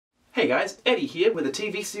Hey guys, Eddie here with a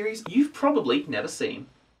TV series you've probably never seen.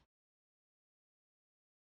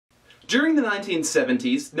 During the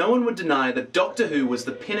 1970s, no one would deny that Doctor Who was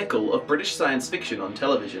the pinnacle of British science fiction on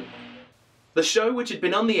television. The show, which had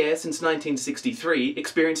been on the air since 1963,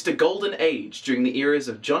 experienced a golden age during the eras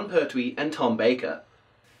of Jon Pertwee and Tom Baker.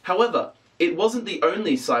 However, it wasn't the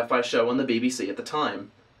only sci-fi show on the BBC at the time.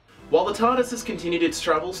 While the TARDIS has continued its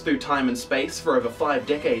travels through time and space for over 5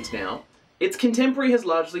 decades now, its contemporary has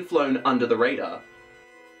largely flown under the radar.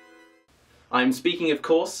 I'm speaking, of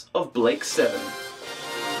course, of Blake 7.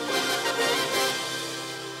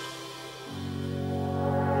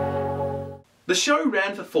 The show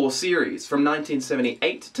ran for 4 series, from 1978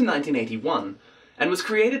 to 1981, and was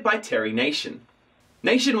created by Terry Nation.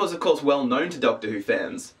 Nation was of course well known to Doctor Who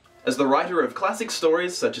fans, as the writer of classic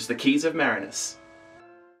stories such as The Keys of Marinus.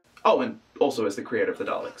 Oh, and also as the creator of the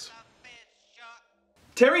Daleks.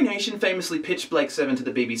 Terry Nation famously pitched Blake 7 to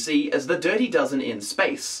the BBC as the Dirty Dozen in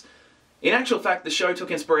space. In actual fact, the show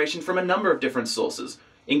took inspiration from a number of different sources,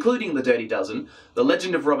 including The Dirty Dozen, The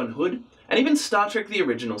Legend of Robin Hood, and even Star Trek the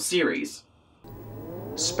original series.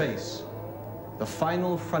 Space. The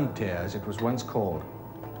final frontier, as it was once called.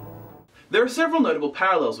 There are several notable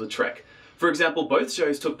parallels with Trek. For example, both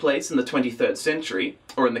shows took place in the 23rd century,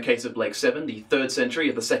 or in the case of Blake 7, the 3rd century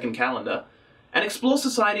of the second calendar, and explore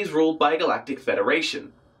societies ruled by a galactic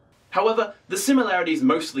federation. However, the similarities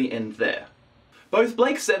mostly end there. Both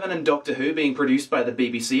Blake 7 and Doctor Who being produced by the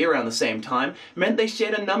BBC around the same time meant they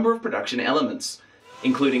shared a number of production elements,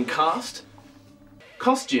 including cast,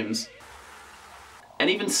 costumes, and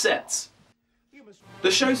even sets. The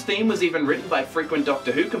show's theme was even written by frequent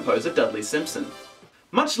Doctor Who composer Dudley Simpson.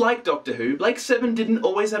 Much like Doctor Who, Blake 7 didn't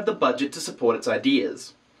always have the budget to support its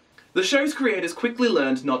ideas. The show's creators quickly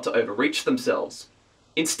learned not to overreach themselves.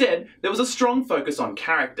 Instead, there was a strong focus on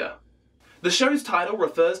character. The show's title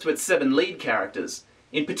refers to its 7 lead characters,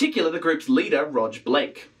 in particular the group's leader, Rog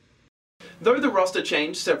Blake. Though the roster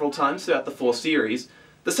changed several times throughout the 4 series,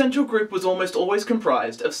 the central group was almost always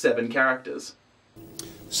comprised of 7 characters.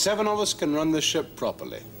 7 of us can run the ship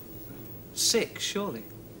properly. 6, surely.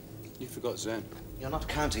 You forgot Zen. You're not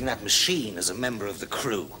counting that machine as a member of the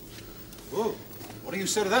crew. Whoa. What do you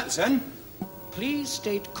say to that, Zen? Please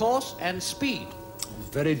state course and speed.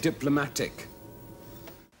 Very diplomatic.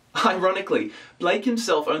 Ironically, Blake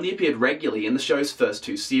himself only appeared regularly in the show's first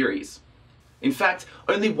 2 series. In fact,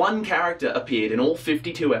 only 1 character appeared in all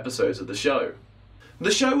 52 episodes of the show.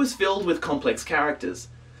 The show was filled with complex characters.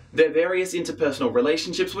 Their various interpersonal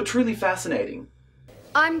relationships were truly fascinating.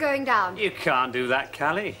 I'm going down. You can't do that,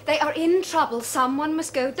 Callie. They are in trouble. Someone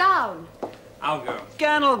must go down. I'll go.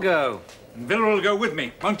 Gan'll go. And Villa will go with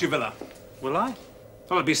me, won't you, Villa? Will I?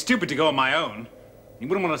 Well, it'd be stupid to go on my own. You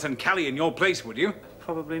wouldn't want to send Callie in your place, would you?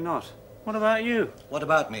 Probably not. What about you? What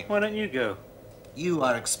about me? Why don't you go? You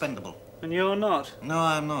are expendable. And you're not? No,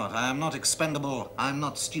 I'm not. I am not expendable, I'm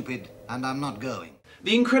not stupid, and I'm not going.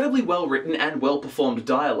 The incredibly well-written and well-performed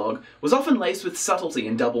dialogue was often laced with subtlety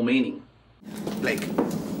and double meaning. Blake,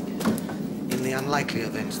 in the unlikely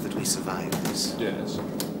event that we survive this, Yes.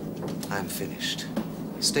 I'm finished.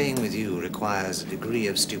 Staying with you requires a degree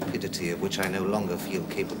of stupidity of which I no longer feel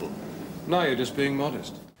capable. No, you're just being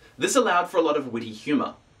modest. This allowed for a lot of witty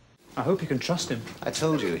humour. I hope you can trust him. I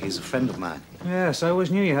told you, he's a friend of mine. Yes, I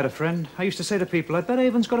always knew you had a friend. I used to say to people, I bet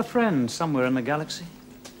Avon's got a friend somewhere in the galaxy.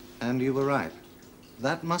 And you were right.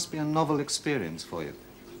 That must be a novel experience for you.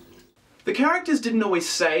 The characters didn't always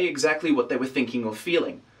say exactly what they were thinking or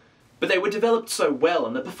feeling, but they were developed so well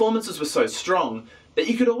and the performances were so strong that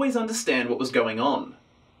you could always understand what was going on.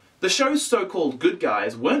 The show's so-called good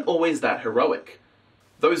guys weren't always that heroic.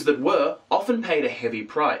 Those that were often paid a heavy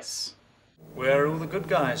price. Where are all the good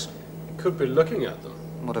guys? You could be looking at them.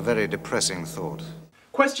 What a very depressing thought.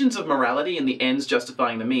 Questions of morality and the ends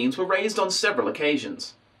justifying the means were raised on several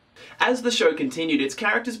occasions. As the show continued, its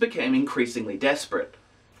characters became increasingly desperate.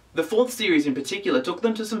 The 4th series in particular took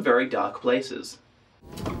them to some very dark places.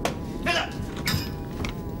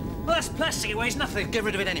 Well, that's plastic. It weighs nothing. Get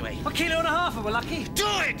rid of it anyway. A kilo and a half if we're lucky. Do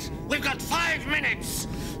it! We've got 5 minutes!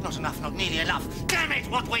 Not enough, not nearly enough. Damn it,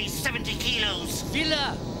 what weighs 70 kilos?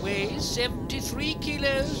 Villa weighs 73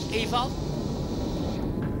 kilos, Avon.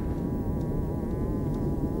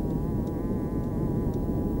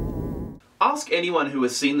 Ask anyone who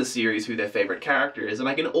has seen the series who their favourite character is, and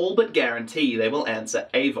I can all but guarantee they will answer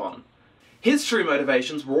Avon. His true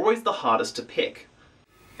motivations were always the hardest to pick.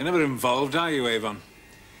 You're never involved, are you, Avon?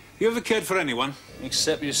 You ever cared for anyone?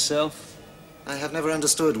 Except yourself. I have never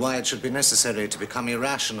understood why it should be necessary to become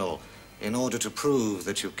irrational in order to prove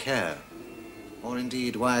that you care. Or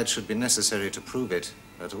indeed, why it should be necessary to prove it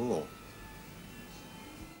at all.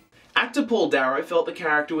 Actor Paul Darrow felt the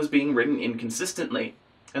character was being written inconsistently,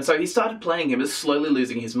 and so he started playing him as slowly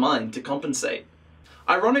losing his mind to compensate.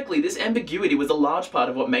 Ironically, this ambiguity was a large part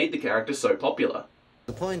of what made the character so popular.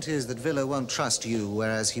 The point is that Villa won't trust you,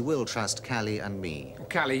 whereas he will trust Callie and me.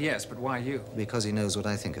 Callie, yes, but why you? Because he knows what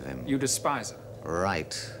I think of him. You despise her.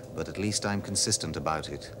 Right, but at least I'm consistent about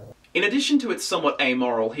it. In addition to its somewhat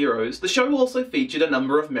amoral heroes, the show also featured a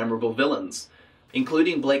number of memorable villains,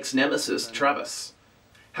 including Blake's nemesis, Travis.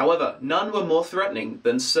 However, none were more threatening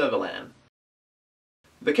than Servalan.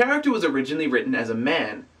 The character was originally written as a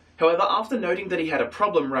man. However, after noting that he had a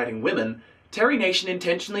problem writing women, Terry Nation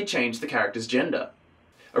intentionally changed the character's gender.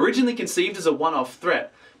 Originally conceived as a one-off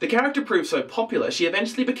threat, the character proved so popular she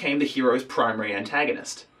eventually became the hero's primary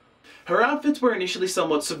antagonist. Her outfits were initially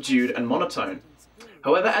somewhat subdued and monotone.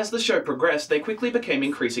 However, as the show progressed, they quickly became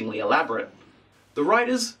increasingly elaborate. The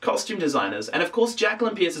writers, costume designers, and of course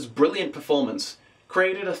Jacqueline Pearce's brilliant performance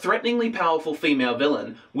created a threateningly powerful female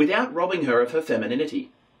villain without robbing her of her femininity.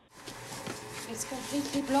 It's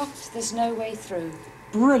completely blocked. There's no way through.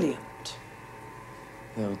 Brilliant.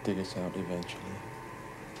 They'll dig us out eventually.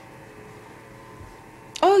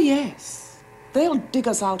 Oh, yes. They'll dig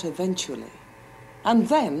us out eventually. And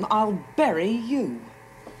then I'll bury you.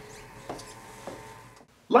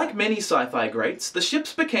 Like many sci-fi greats, the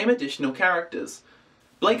ships became additional characters.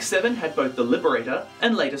 Blake 7 had both the Liberator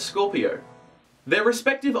and later Scorpio. Their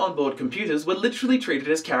respective onboard computers were literally treated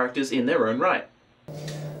as characters in their own right.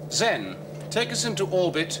 Zen, take us into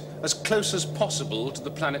orbit as close as possible to the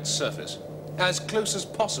planet's surface. As close as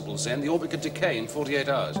possible, Zen. The orbit could decay in 48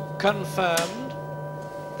 hours. Confirmed.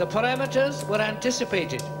 The parameters were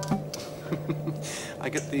anticipated. I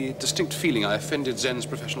get the distinct feeling I offended Zen's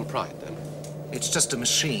professional pride, then. It's just a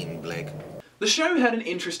machine, Blake. The show had an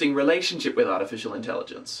interesting relationship with artificial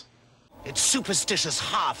intelligence. It's superstitious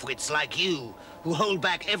half-wits like you who hold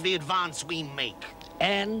back every advance we make.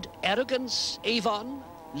 And arrogance, Avon,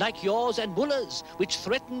 like yours and Muller's, which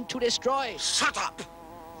threaten to destroy. Shut up!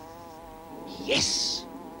 Yes,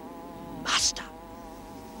 Master.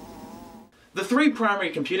 The three primary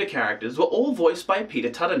computer characters were all voiced by Peter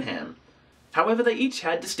Tuddenham. However, they each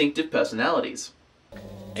had distinctive personalities.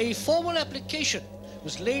 A formal application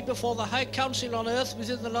was laid before the High Council on Earth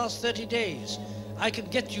within the last 30 days. I can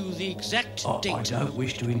get you the exact date. I don't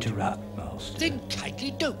wish to interrupt, Master. Then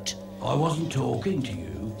kindly don't. I wasn't talking to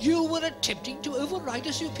you. You were attempting to override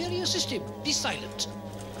a superior system. Be silent.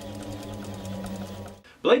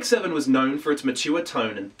 Blake 7 was known for its mature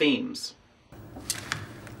tone and themes.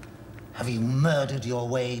 Have you murdered your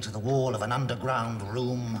way to the wall of an underground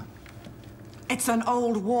room? It's an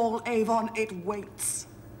old wall, Avon. It waits.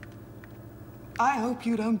 I hope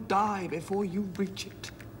you don't die before you reach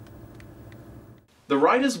it. The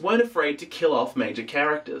writers weren't afraid to kill off major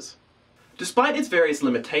characters. Despite its various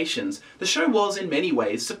limitations, the show was in many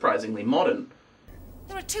ways surprisingly modern.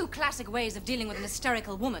 There are two classic ways of dealing with an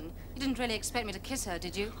hysterical woman. You didn't really expect me to kiss her,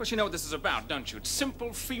 did you? Of course you know what this is about, don't you? It's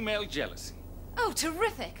simple female jealousy. Oh,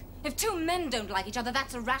 terrific! If two men don't like each other,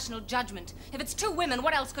 that's a rational judgment. If it's two women,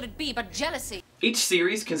 what else could it be but jealousy? Each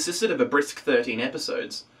series consisted of a brisk 13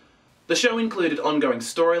 episodes. The show included ongoing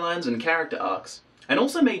storylines and character arcs, and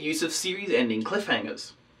also made use of series-ending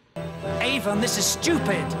cliffhangers. Avon, this is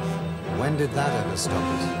stupid! When did that ever stop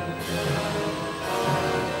us?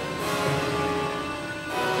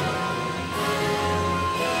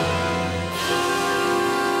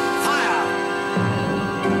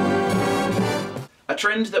 A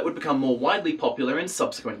trend that would become more widely popular in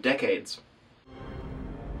subsequent decades.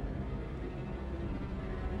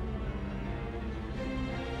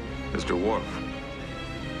 Mr. Worf.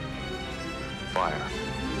 Fire.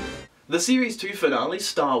 The Series 2 finale,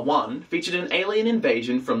 Star 1, featured an alien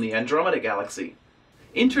invasion from the Andromeda Galaxy.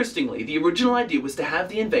 Interestingly, the original idea was to have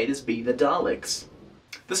the invaders be the Daleks.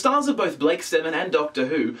 The stars of both Blake 7 and Doctor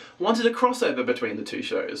Who wanted a crossover between the two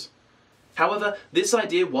shows. However, this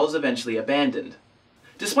idea was eventually abandoned.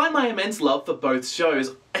 Despite my immense love for both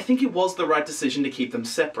shows, I think it was the right decision to keep them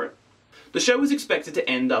separate. The show was expected to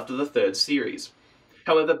end after the third series.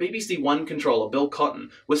 However, BBC One controller Bill Cotton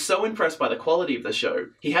was so impressed by the quality of the show,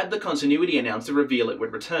 he had the continuity announcer reveal it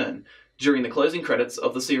would return, during the closing credits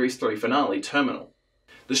of the Series 3 finale, Terminal.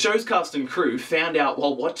 The show's cast and crew found out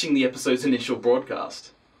while watching the episode's initial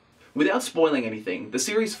broadcast. Without spoiling anything, the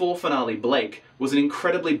Series 4 finale, Blake, was an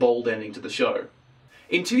incredibly bold ending to the show.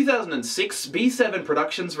 In 2006, B7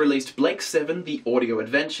 Productions released Blake 7 The Audio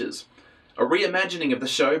Adventures, a reimagining of the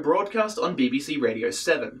show broadcast on BBC Radio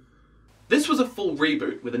 7. This was a full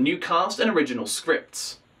reboot with a new cast and original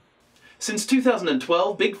scripts. Since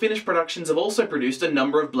 2012, Big Finish Productions have also produced a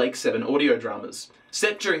number of Blake 7 audio dramas,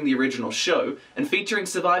 set during the original show and featuring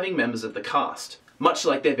surviving members of the cast, much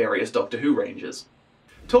like their various Doctor Who ranges.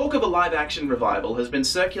 Talk of a live-action revival has been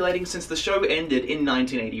circulating since the show ended in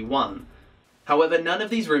 1981. However, none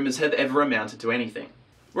of these rumours have ever amounted to anything.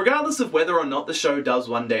 Regardless of whether or not the show does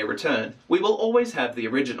one day return, we will always have the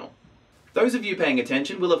original. Those of you paying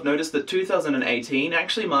attention will have noticed that 2018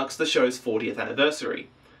 actually marks the show's 40th anniversary.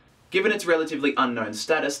 Given its relatively unknown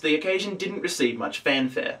status, the occasion didn't receive much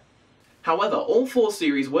fanfare. However, all 4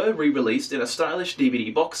 series were re-released in a stylish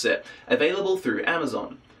DVD box set, available through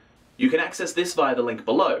Amazon. You can access this via the link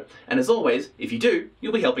below, and as always, if you do,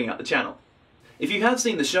 you'll be helping out the channel. If you have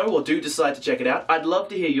seen the show or do decide to check it out, I'd love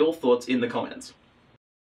to hear your thoughts in the comments.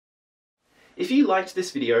 If you liked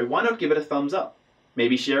this video, why not give it a thumbs up?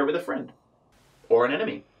 Maybe share it with a friend. Or an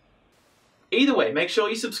enemy. Either way, make sure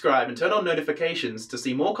you subscribe and turn on notifications to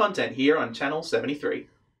see more content here on Channel 73.